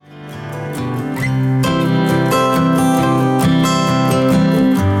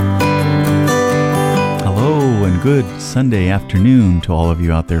good Sunday afternoon to all of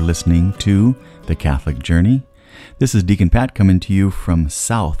you out there listening to The Catholic Journey. This is Deacon Pat coming to you from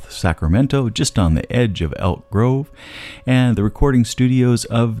South Sacramento, just on the edge of Elk Grove, and the recording studios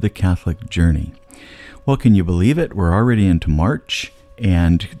of The Catholic Journey. Well, can you believe it? We're already into March,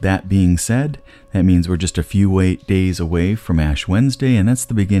 and that being said, that means we're just a few days away from Ash Wednesday, and that's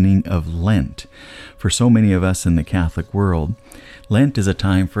the beginning of Lent. For so many of us in the Catholic world, Lent is a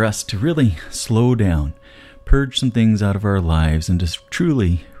time for us to really slow down, purge some things out of our lives, and just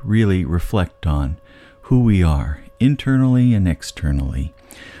truly, really reflect on who we are, internally and externally,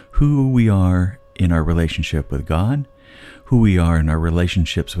 who we are in our relationship with God, who we are in our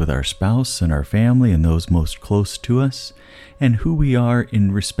relationships with our spouse and our family and those most close to us, and who we are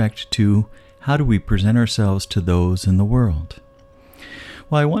in respect to how do we present ourselves to those in the world.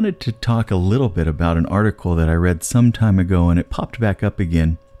 Well, I wanted to talk a little bit about an article that I read some time ago, and it popped back up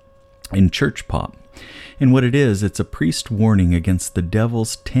again in Church Pop. And what it is, it's a priest warning against the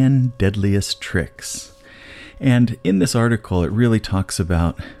devil's 10 deadliest tricks. And in this article, it really talks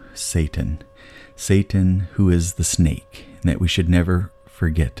about Satan, who is the snake, and that we should never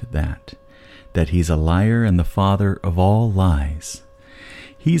forget that he's a liar and the father of all lies.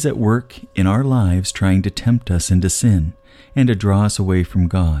 He's at work in our lives trying to tempt us into sin and to draw us away from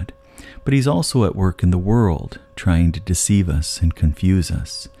God. But he's also at work in the world trying to deceive us and confuse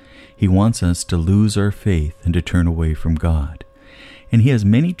us. He wants us to lose our faith and to turn away from God. And he has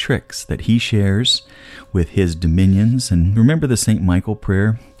many tricks that he shares with his dominions. And remember the St. Michael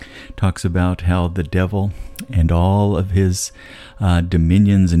prayer talks about how the devil and all of his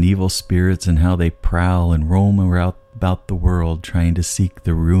dominions and evil spirits and how they prowl and roam about the world trying to seek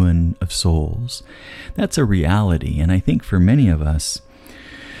the ruin of souls. That's a reality. And I think for many of us,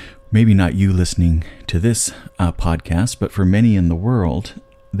 maybe not you listening to this podcast, but for many in the world,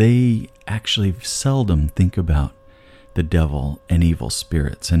 they actually seldom think about the devil and evil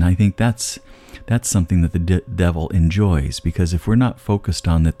spirits. And I think that's something that the devil enjoys, because if we're not focused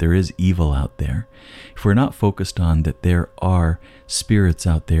on that there is evil out there, if we're not focused on that there are spirits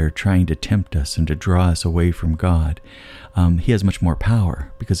out there trying to tempt us and to draw us away from God, he has much more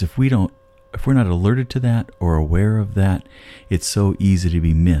power. Because if we're not alerted to that or aware of that, it's so easy to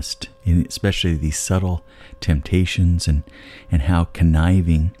be missed, and especially these subtle temptations and how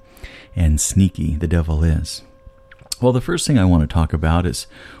conniving and sneaky the devil is. Well, the first thing I want to talk about is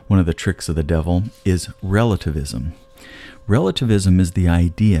one of the tricks of the devil is relativism. Relativism is the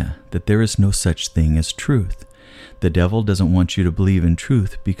idea that there is no such thing as truth. The devil doesn't want you to believe in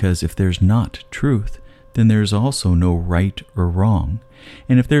truth, because if there's not truth, then there's also no right or wrong.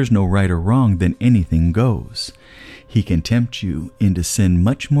 And if there's no right or wrong, then anything goes. He can tempt you into sin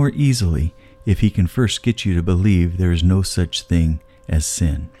much more easily if he can first get you to believe there is no such thing as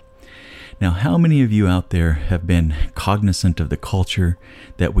sin. Now, how many of you out there have been cognizant of the culture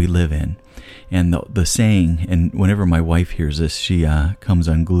that we live in? And the saying, and whenever my wife hears this, she comes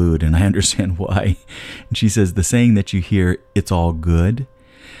unglued, and I understand why. And she says, the saying that you hear, it's all good.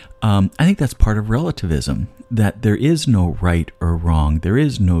 I think that's part of relativism, that there is no right or wrong. There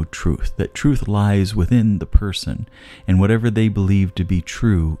is no truth, that truth lies within the person, and whatever they believe to be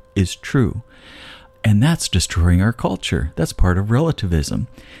true is true. And that's destroying our culture. That's part of relativism.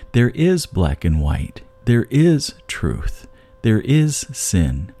 There is black and white. There is truth. There is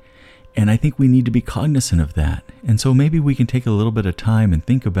sin. And I think we need to be cognizant of that. And so maybe we can take a little bit of time and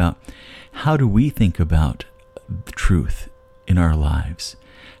think about, how do we think about the truth in our lives?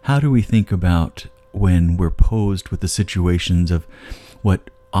 How do we think about when we're posed with the situations of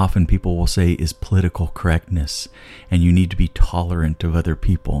what often people will say is political correctness, and you need to be tolerant of other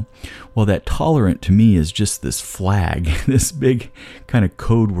people? Well, that tolerant to me is just this flag, this big kind of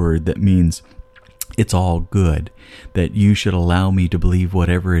code word that means it's all good, that you should allow me to believe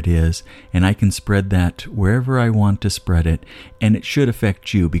whatever it is, and I can spread that wherever I want to spread it, and it should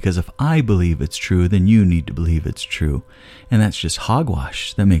affect you, because if I believe it's true, then you need to believe it's true. And that's just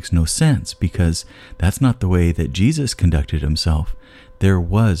hogwash. That makes no sense, because that's not the way that Jesus conducted himself. There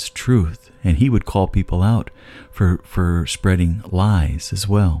was truth, and he would call people out for spreading lies as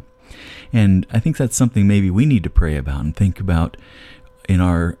well. And I think that's something maybe we need to pray about and think about in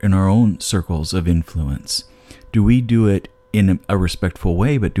our own circles of influence. Do we do it in a respectful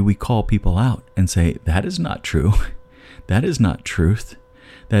way, but do we call people out and say, that is not true, that is not truth,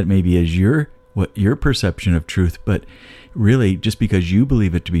 that maybe is your perception of truth, but really just because you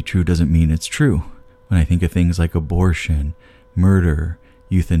believe it to be true doesn't mean it's true. When I think of things like abortion, murder,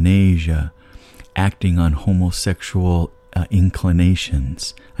 euthanasia, acting on homosexual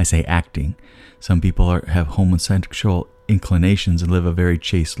inclinations. I say acting. Some people have homosexual inclinations and live a very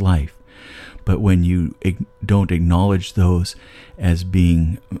chaste life. But when you don't acknowledge those as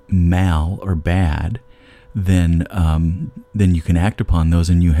being mal or bad, then you can act upon those,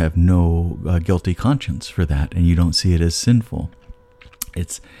 and you have no guilty conscience for that, and you don't see it as sinful.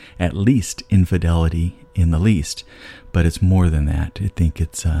 It's at least infidelity in the least, but it's more than that. I think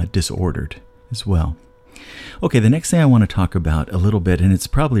it's disordered as well. Okay, the next thing I want to talk about a little bit, and it's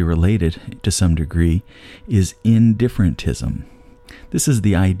probably related to some degree, is indifferentism. This is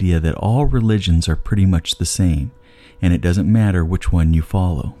the idea that all religions are pretty much the same, and it doesn't matter which one you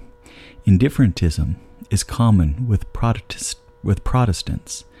follow. Indifferentism is common with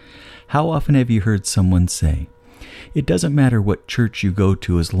Protestants. How often have you heard someone say, "It doesn't matter what church you go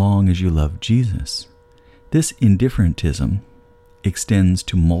to as long as you love Jesus"? This indifferentism extends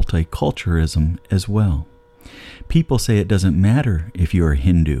to multiculturalism as well. People say it doesn't matter if you're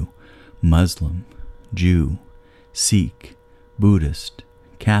Hindu, Muslim, Jew, Sikh, Buddhist,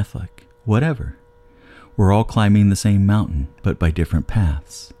 Catholic, whatever. We're all climbing the same mountain, but by different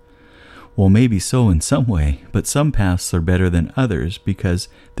paths. Well, maybe so in some way, but some paths are better than others because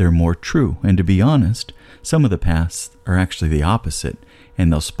they're more true. And to be honest, some of the paths are actually the opposite,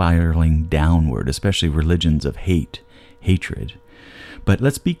 and they're spiraling downward, especially religions of hatred. But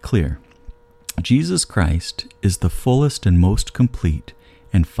let's be clear. Jesus Christ is the fullest and most complete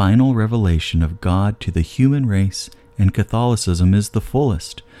and final revelation of God to the human race, and Catholicism is the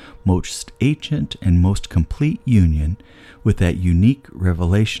fullest, most ancient, and most complete union with that unique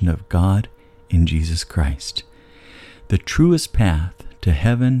revelation of God in Jesus Christ. The truest path to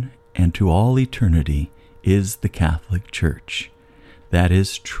heaven and to all eternity is the Catholic Church. That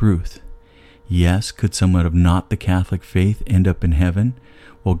is truth. Yes, could someone of not the Catholic faith end up in heaven?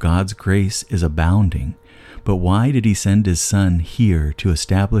 Well, God's grace is abounding. But why did he send his Son here to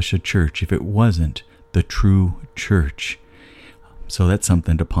establish a church if it wasn't the true church? So that's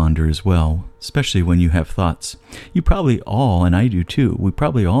something to ponder as well, especially when you have thoughts. You probably all, and I do too, we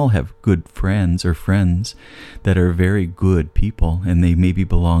probably all have good friends or friends that are very good people, and they maybe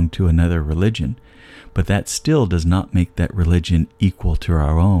belong to another religion. But that still does not make that religion equal to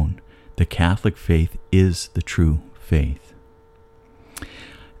our own. The Catholic faith is the true faith.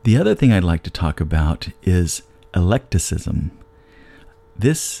 The other thing I'd like to talk about is eclecticism.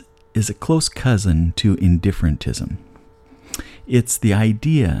 This is a close cousin to indifferentism. It's the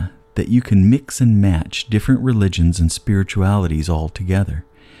idea that you can mix and match different religions and spiritualities all together,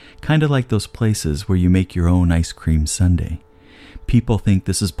 kind of like those places where you make your own ice cream sundae. People think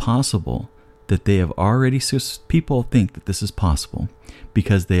this is possible because they have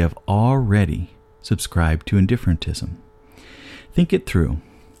already subscribed to indifferentism. Think it through.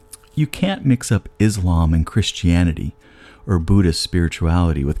 You can't mix up Islam and Christianity or Buddhist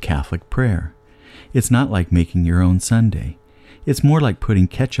spirituality with Catholic prayer. It's not like making your own sundae. It's more like putting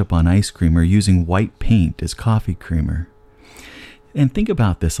ketchup on ice cream or using white paint as coffee creamer. And think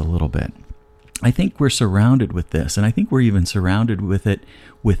about this a little bit. I think we're surrounded with this, and I think we're even surrounded with it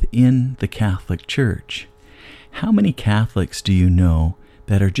within the Catholic Church. How many Catholics do you know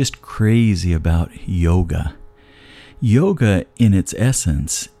that are just crazy about yoga? Yoga, in its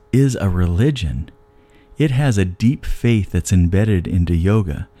essence, is a religion. It has a deep faith that's embedded into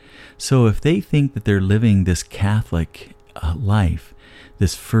yoga. So if they think that they're living this Catholic life,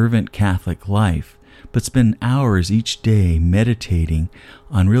 this fervent Catholic life, but spend hours each day meditating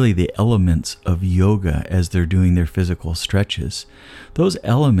on really the elements of yoga as they're doing their physical stretches, those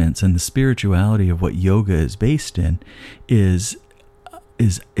elements and the spirituality of what yoga is based in has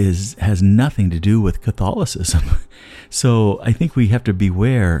nothing to do with Catholicism. So I think we have to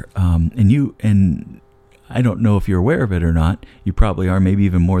beware, and I don't know if you're aware of it or not. You probably are, maybe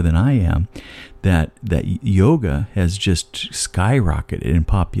even more than I am, that yoga has just skyrocketed in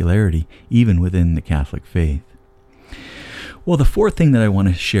popularity, even within the Catholic faith. Well, the fourth thing that I want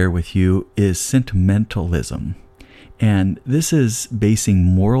to share with you is sentimentalism. And this is basing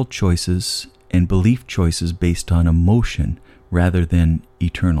moral choices and belief choices based on emotion rather than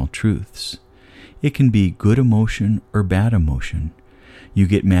eternal truths. It can be good emotion or bad emotion. You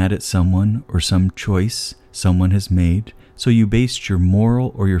get mad at someone or some choice someone has made, so you based your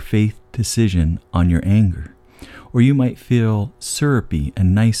moral or your faith decision on your anger. Or you might feel syrupy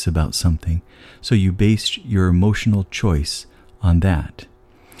and nice about something, so you based your emotional choice on that.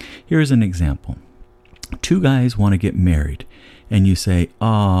 Here's an example. Two guys want to get married, and you say,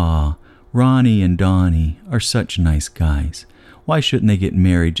 Ronnie and Donnie are such nice guys. Why shouldn't they get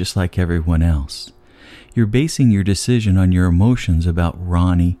married just like everyone else? You're basing your decision on your emotions about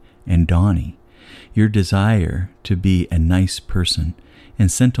Ronnie and Donnie, your desire to be a nice person,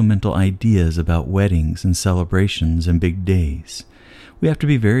 and sentimental ideas about weddings and celebrations and big days. We have to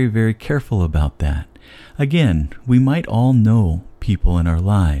be very, very careful about that. Again, we might all know people in our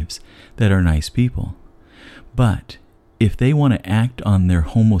lives that are nice people, but if they want to act on their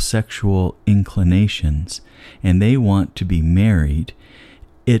homosexual inclinations and they want to be married,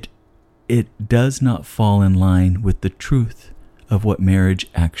 it does not fall in line with the truth of what marriage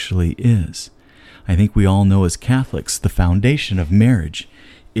actually is. I think we all know as Catholics, the foundation of marriage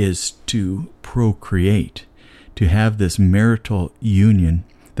is to procreate, to have this marital union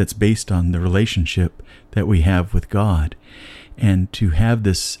that's based on the relationship that we have with God, and to have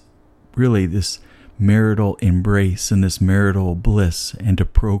this marital embrace and this marital bliss, and to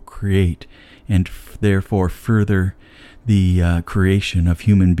procreate and therefore further the creation of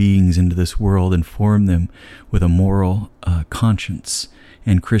human beings into this world and form them with a moral conscience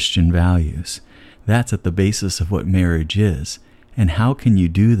and Christian values. That's at the basis of what marriage is. And how can you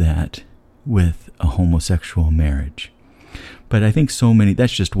do that with a homosexual marriage? But I think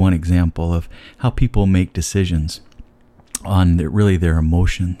that's just one example of how people make decisions on their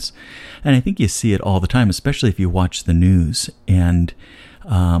emotions. And I think you see it all the time, especially if you watch the news. And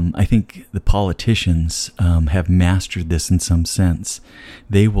I think the politicians have mastered this in some sense.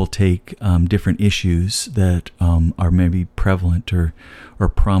 They will take different issues that are maybe prevalent or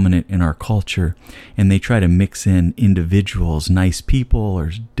prominent in our culture, and they try to mix in individuals, nice people,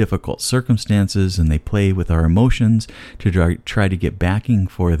 or difficult circumstances, and they play with our emotions to try to get backing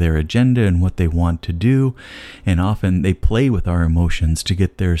for their agenda and what they want to do. And often they play with our emotions to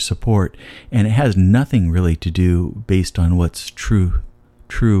get their support, and it has nothing really to do based on what's true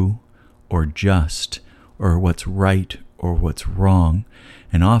or just, or what's right or what's wrong.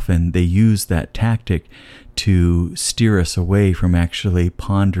 And often they use that tactic to steer us away from actually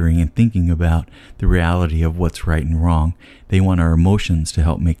pondering and thinking about the reality of what's right and wrong. They want our emotions to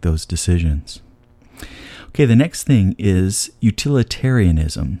help make those decisions. Okay, the next thing is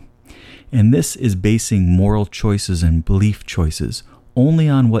utilitarianism. And this is basing moral choices and belief choices only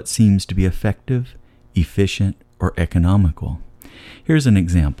on what seems to be effective, efficient, or economical. Here's an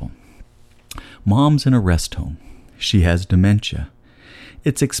example. Mom's in a rest home. She has dementia.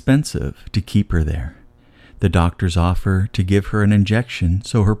 It's expensive to keep her there. The doctors offer to give her an injection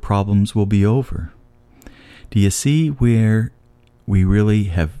so her problems will be over. Do you see where we really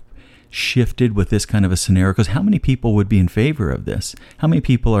have shifted with this kind of a scenario? Because how many people would be in favor of this? How many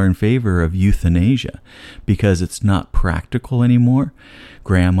people are in favor of euthanasia? Because it's not practical anymore.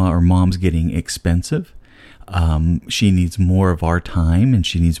 Grandma or mom's getting expensive. She needs more of our time and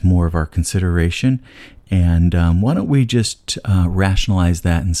she needs more of our consideration. And why don't we just rationalize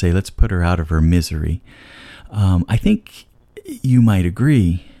that and say, let's put her out of her misery. I think you might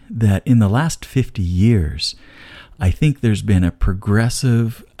agree that in the last 50 years, I think there's been a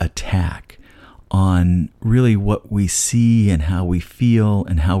progressive attack on really what we see and how we feel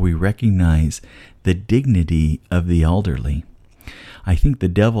and how we recognize the dignity of the elderly. I think the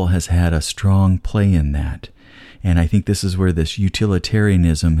devil has had a strong play in that. And I think this is where this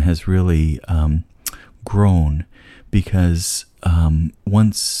utilitarianism has really grown, because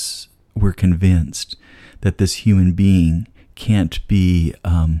once we're convinced that this human being can't be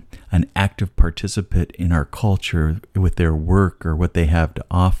an active participant in our culture with their work or what they have to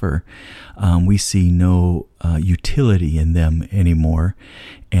offer, we see no utility in them anymore.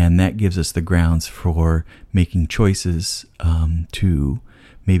 And that gives us the grounds for making choices to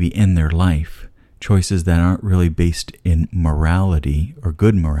maybe end their life. Choices that aren't really based in morality, or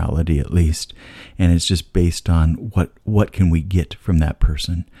good morality at least, and it's just based on what can we get from that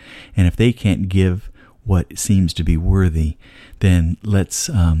person. And if they can't give what seems to be worthy, then let's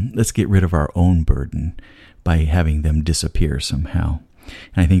get rid of our own burden by having them disappear somehow.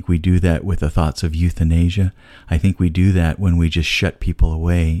 And I think we do that with the thoughts of euthanasia. I think we do that when we just shut people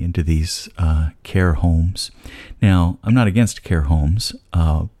away into these care homes. Now, I'm not against care homes,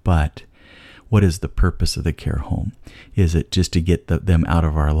 but what is the purpose of the care home? Is it just to get them out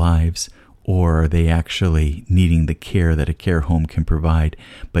of our lives, or are they actually needing the care that a care home can provide,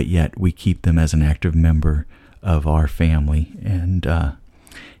 but yet we keep them as an active member of our family and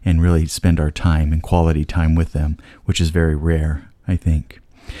really spend our time and quality time with them, which is very rare, I think.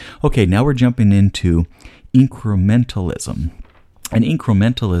 Okay, now we're jumping into incrementalism. And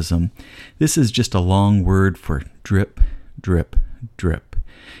incrementalism, this is just a long word for drip, drip, drip.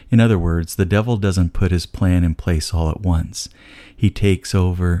 In other words, the devil doesn't put his plan in place all at once. He takes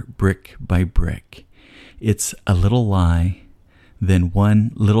over brick by brick. It's a little lie, then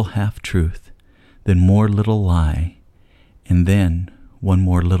one little half-truth, then more little lie, and then one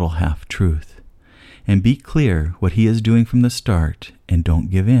more little half-truth. And be clear what he is doing from the start, and don't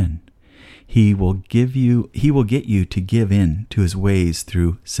give in. He will get you to give in to his ways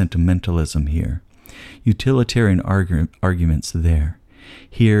through sentimentalism here. Utilitarian arguments there.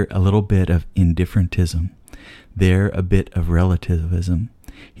 Here a little bit of indifferentism. There a bit of relativism.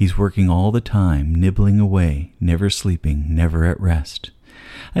 He's working all the time, nibbling away, never sleeping, never at rest.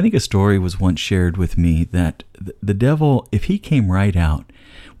 I think a story was once shared with me that the devil, if he came right out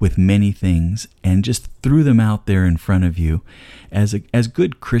with many things and just threw them out there in front of you, as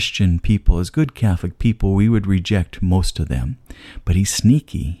good Christian people, as good Catholic people, we would reject most of them. But he's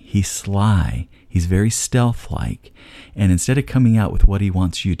sneaky, he's sly, he's very stealth-like, and instead of coming out with what he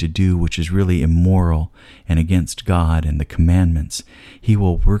wants you to do, which is really immoral and against God and the commandments, he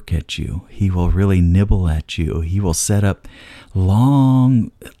will work at you. He will really nibble at you. He will set up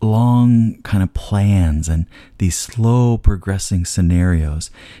long kind of plans and these slow progressing scenarios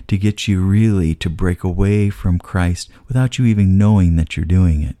to get you really to break away from Christ without you even knowing that you're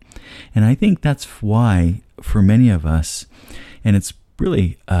doing it. And I think that's why, for many of us, and it's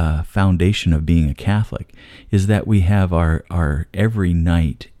really a foundation of being a Catholic, is that we have our every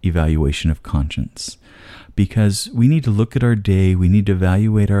night evaluation of conscience. Because we need to look at our day, we need to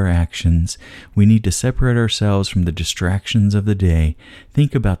evaluate our actions, we need to separate ourselves from the distractions of the day,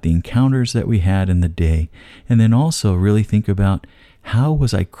 think about the encounters that we had in the day, and then also really think about, how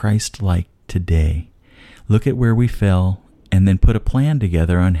was I Christ-like today? Look at where we fell, and then put a plan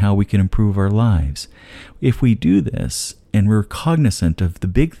together on how we can improve our lives. If we do this, and we're cognizant of the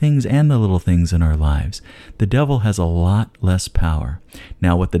big things and the little things in our lives, the devil has a lot less power.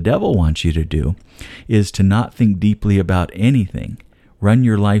 Now, what the devil wants you to do is to not think deeply about anything. Run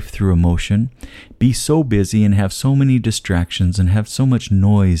your life through emotion. Be so busy and have so many distractions and have so much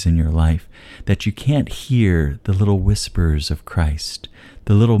noise in your life that you can't hear the little whispers of Christ,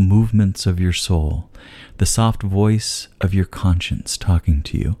 the little movements of your soul, the soft voice of your conscience talking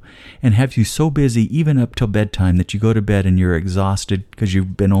to you, and have you so busy even up till bedtime that you go to bed and you're exhausted because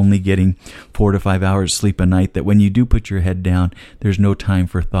you've been only getting 4 to 5 hours sleep a night, that when you do put your head down, there's no time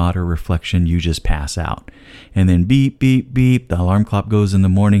for thought or reflection. You just pass out. And then beep, beep, beep, the alarm clock goes in the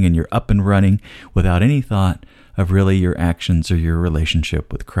morning and you're up and running without any thought of really your actions or your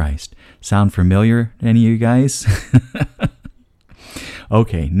relationship with Christ. Sound familiar, any of you guys?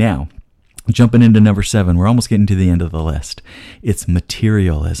 Okay, now, jumping into number 7, we're almost getting to the end of the list. It's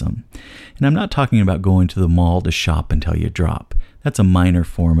materialism. And I'm not talking about going to the mall to shop until you drop. That's a minor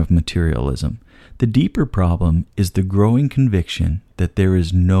form of materialism. The deeper problem is the growing conviction that there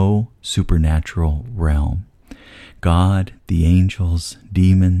is no supernatural realm. God, the angels,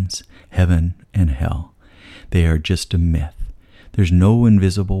 demons, heaven, and hell. They are just a myth. There's no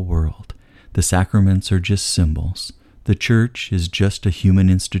invisible world. The sacraments are just symbols. The church is just a human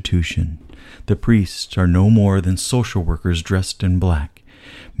institution. The priests are no more than social workers dressed in black.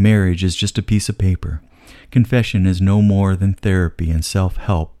 Marriage is just a piece of paper. Confession is no more than therapy, and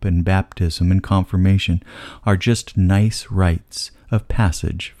self-help and baptism and confirmation are just nice rites of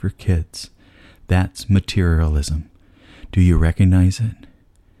passage for kids. That's materialism. Do you recognize it?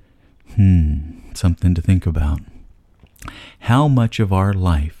 Something to think about. How much of our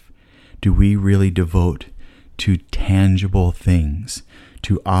life do we really devote to tangible things,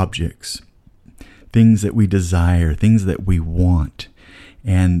 to objects, things that we desire, things that we want?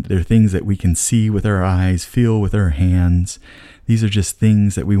 And they're things that we can see with our eyes, feel with our hands. These are just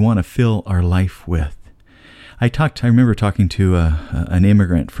things that we want to fill our life with. I remember talking to an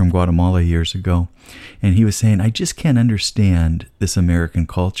immigrant from Guatemala years ago, and he was saying, I just can't understand this American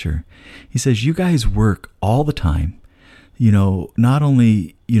culture. He says, you guys work all the time, not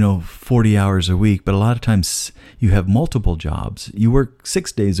only, 40 hours a week, but a lot of times you have multiple jobs. You work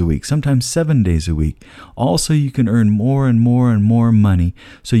 6 days a week, sometimes 7 days a week. Also, you can earn more and more and more money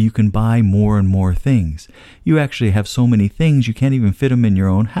so you can buy more and more things. You actually have so many things, you can't even fit them in your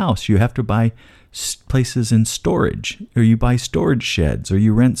own house. You have to buy places in storage, or you buy storage sheds, or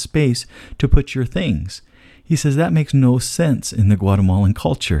you rent space to put your things. He says that makes no sense in the Guatemalan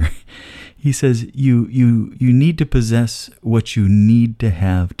culture. He says you need to possess what you need to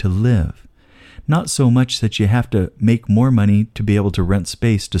have to live. Not so much that you have to make more money to be able to rent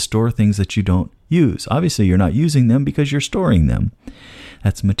space to store things that you don't use. Obviously, you're not using them because you're storing them.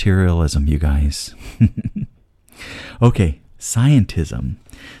 That's materialism, you guys. Okay, scientism.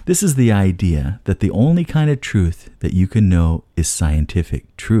 This is the idea that the only kind of truth that you can know is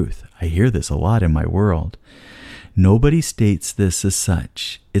scientific truth. I hear this a lot in my world. Nobody states this as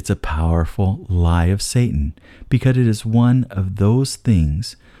such. It's a powerful lie of Satan because it is one of those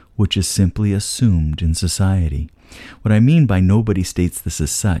things which is simply assumed in society. What I mean by nobody states this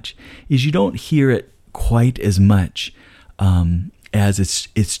as such is you don't hear it quite as much as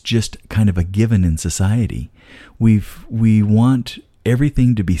it's just kind of a given in society. We want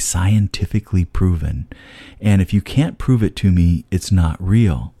everything to be scientifically proven, and if you can't prove it to me, it's not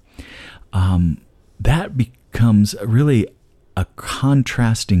real. That becomes really a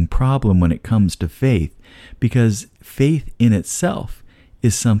contrasting problem when it comes to faith, because faith in itself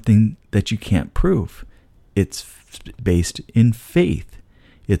is something that you can't prove. It's based in faith.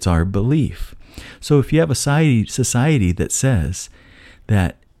 It's our belief. So if you have a society that says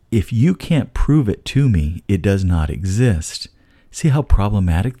that if you can't prove it to me, it does not exist, see how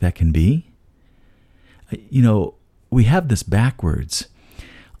problematic that can be? We have this backwards.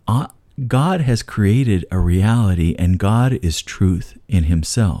 God has created a reality, and God is truth in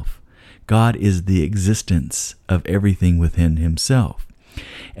himself. God is the existence of everything within himself.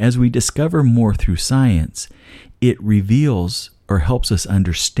 As we discover more through science, it reveals or helps us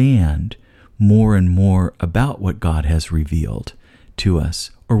understand more and more about what God has revealed to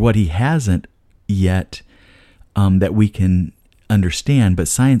us, or what he hasn't yet that we can understand, but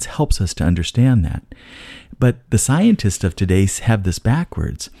science helps us to understand that. But the scientists of today have this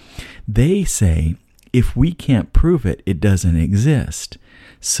backwards. They say, if we can't prove it, it doesn't exist.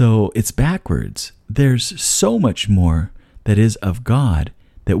 So it's backwards. There's so much more that is of God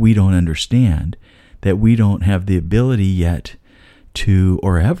that we don't understand, that we don't have the ability yet to,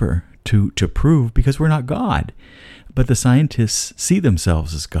 or ever, to prove, because we're not God. But the scientists see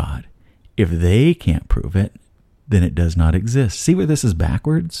themselves as God. If they can't prove it, then it does not exist. See where this is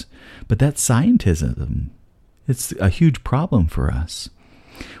backwards? But that's scientism. It's a huge problem for us.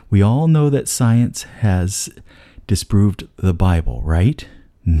 We all know that science has disproved the Bible, right?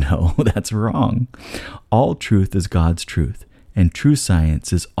 No, that's wrong. All truth is God's truth, and true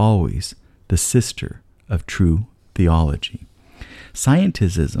science is always the sister of true theology.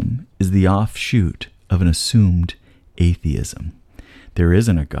 Scientism is the offshoot of an assumed atheism. There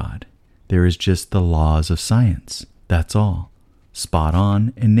isn't a God. There is just the laws of science. That's all. Spot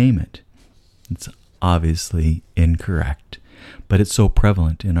on and name it. It's obviously incorrect, but it's so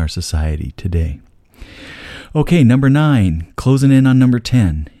prevalent in our society today. Okay, number 9, closing in on number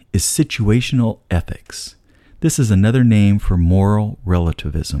 10, is situational ethics. This is another name for moral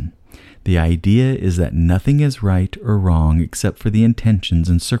relativism. The idea is that nothing is right or wrong except for the intentions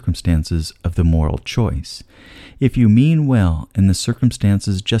and circumstances of the moral choice. If you mean well and the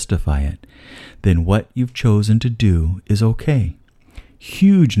circumstances justify it, then what you've chosen to do is okay.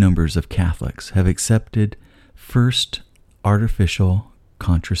 Huge numbers of Catholics have accepted first artificial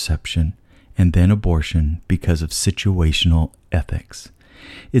contraception and then abortion because of situational ethics.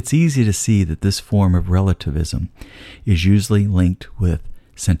 It's easy to see that this form of relativism is usually linked with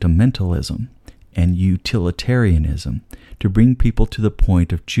sentimentalism and utilitarianism to bring people to the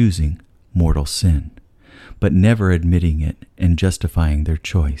point of choosing mortal sin, but never admitting it and justifying their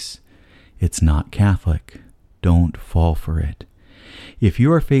choice. It's not Catholic. Don't fall for it. If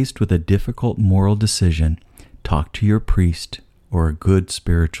you are faced with a difficult moral decision, talk to your priest or a good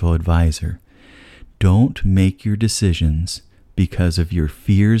spiritual advisor. Don't make your decisions because of your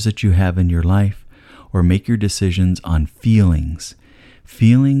fears that you have in your life, or make your decisions on feelings.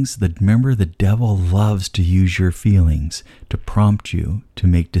 Remember, the devil loves to use your feelings to prompt you to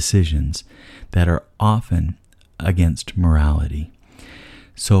make decisions that are often against morality.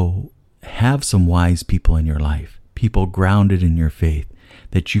 So have some wise people in your life, people grounded in your faith,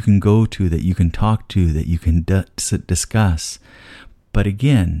 that you can go to, that you can talk to, that you can discuss. But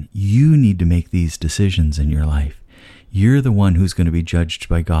again, you need to make these decisions in your life. You're the one who's going to be judged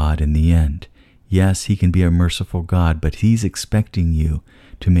by God in the end. Yes, he can be a merciful God, but he's expecting you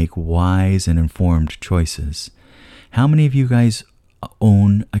to make wise and informed choices. How many of you guys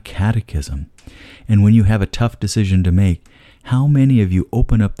own a catechism? And when you have a tough decision to make, how many of you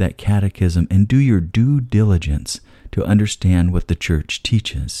open up that catechism and do your due diligence to understand what the church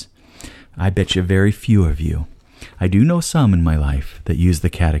teaches? I bet you very few of you. I do know some in my life that use the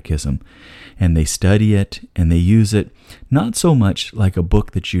catechism, and they study it and they use it not so much like a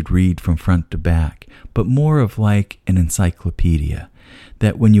book that you'd read from front to back, but more of like an encyclopedia,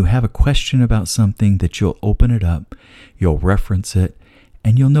 that when you have a question about something, that you'll open it up, you'll reference it,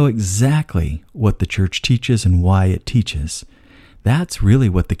 and you'll know exactly what the church teaches and why it teaches. That's really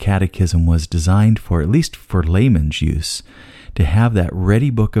what the catechism was designed for, at least for layman's use, to have that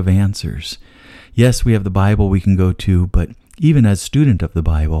ready book of answers. Yes, we have the Bible we can go to, but even as a student of the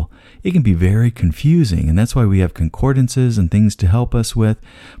Bible, it can be very confusing, and that's why we have concordances and things to help us with.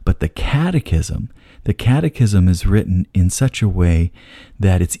 But the catechism is written in such a way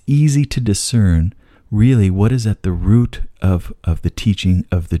that it's easy to discern really what is at the root of the teaching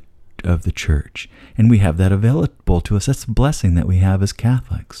of the fruit of the church. And we have that available to us. That's a blessing that we have as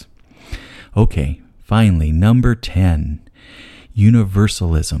Catholics. Okay, finally, number 10,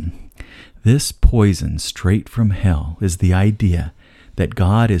 universalism. This poison straight from hell is the idea that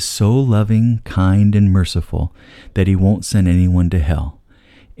God is so loving, kind, and merciful that he won't send anyone to hell.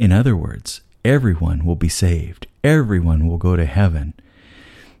 In other words, everyone will be saved. Everyone will go to heaven.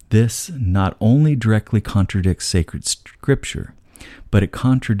 This not only directly contradicts sacred scripture, but it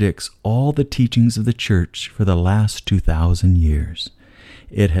contradicts all the teachings of the church for the last 2,000 years.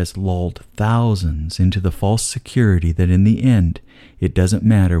 It has lulled thousands into the false security that in the end, it doesn't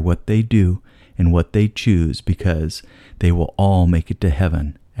matter what they do and what they choose because they will all make it to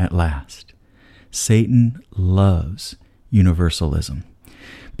heaven at last. Satan loves universalism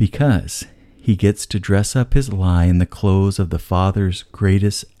because he gets to dress up his lie in the clothes of the Father's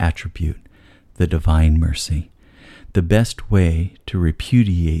greatest attribute, the divine mercy. The best way to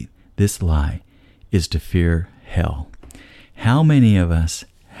repudiate this lie is to fear hell. How many of us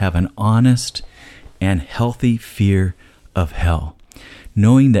have an honest and healthy fear of hell,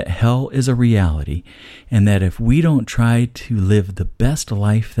 knowing that hell is a reality and that if we don't try to live the best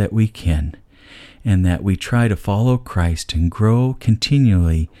life that we can, and that we try to follow Christ and grow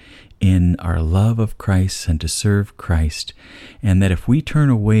continually in our love of Christ and to serve Christ, and that if we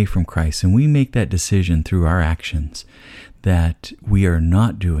turn away from Christ and we make that decision through our actions that we are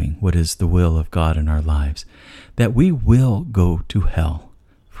not doing what is the will of God in our lives, that we will go to hell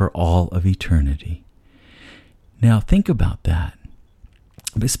for all of eternity. Now think about that.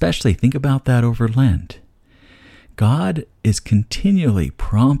 Especially think about that over Lent. God is continually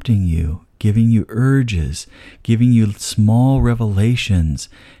prompting you, giving you urges, giving you small revelations,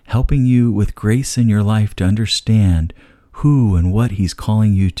 helping you with grace in your life to understand who and what he's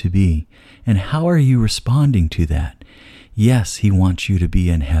calling you to be. And how are you responding to that? Yes, he wants you to be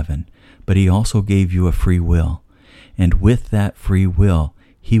in heaven, but he also gave you a free will. And with that free will,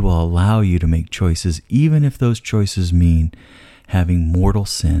 he will allow you to make choices, even if those choices mean having mortal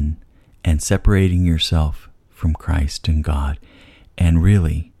sin and separating yourself from Christ and God, and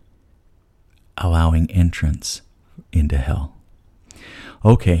really allowing entrance into hell.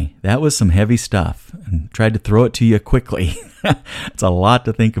 Okay, that was some heavy stuff, and tried to throw it to you quickly. It's a lot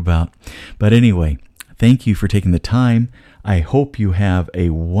to think about. But anyway, thank you for taking the time. I hope you have a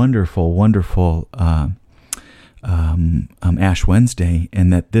wonderful, wonderful Ash Wednesday,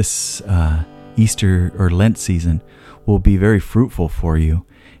 and that this Easter or Lent season will be very fruitful for you,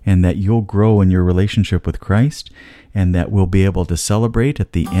 and that you'll grow in your relationship with Christ, and that we'll be able to celebrate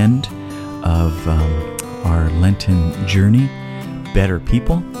at the end of our Lenten journey better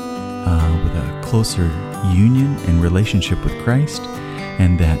people with a closer union and relationship with Christ,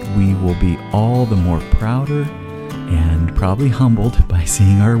 and that we will be all the more prouder and probably humbled by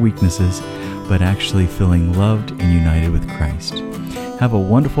seeing our weaknesses, but actually feeling loved and united with Christ. Have a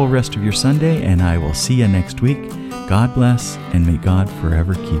wonderful rest of your Sunday, and I will see you next week. God bless, and may God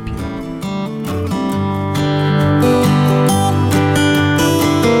forever keep you.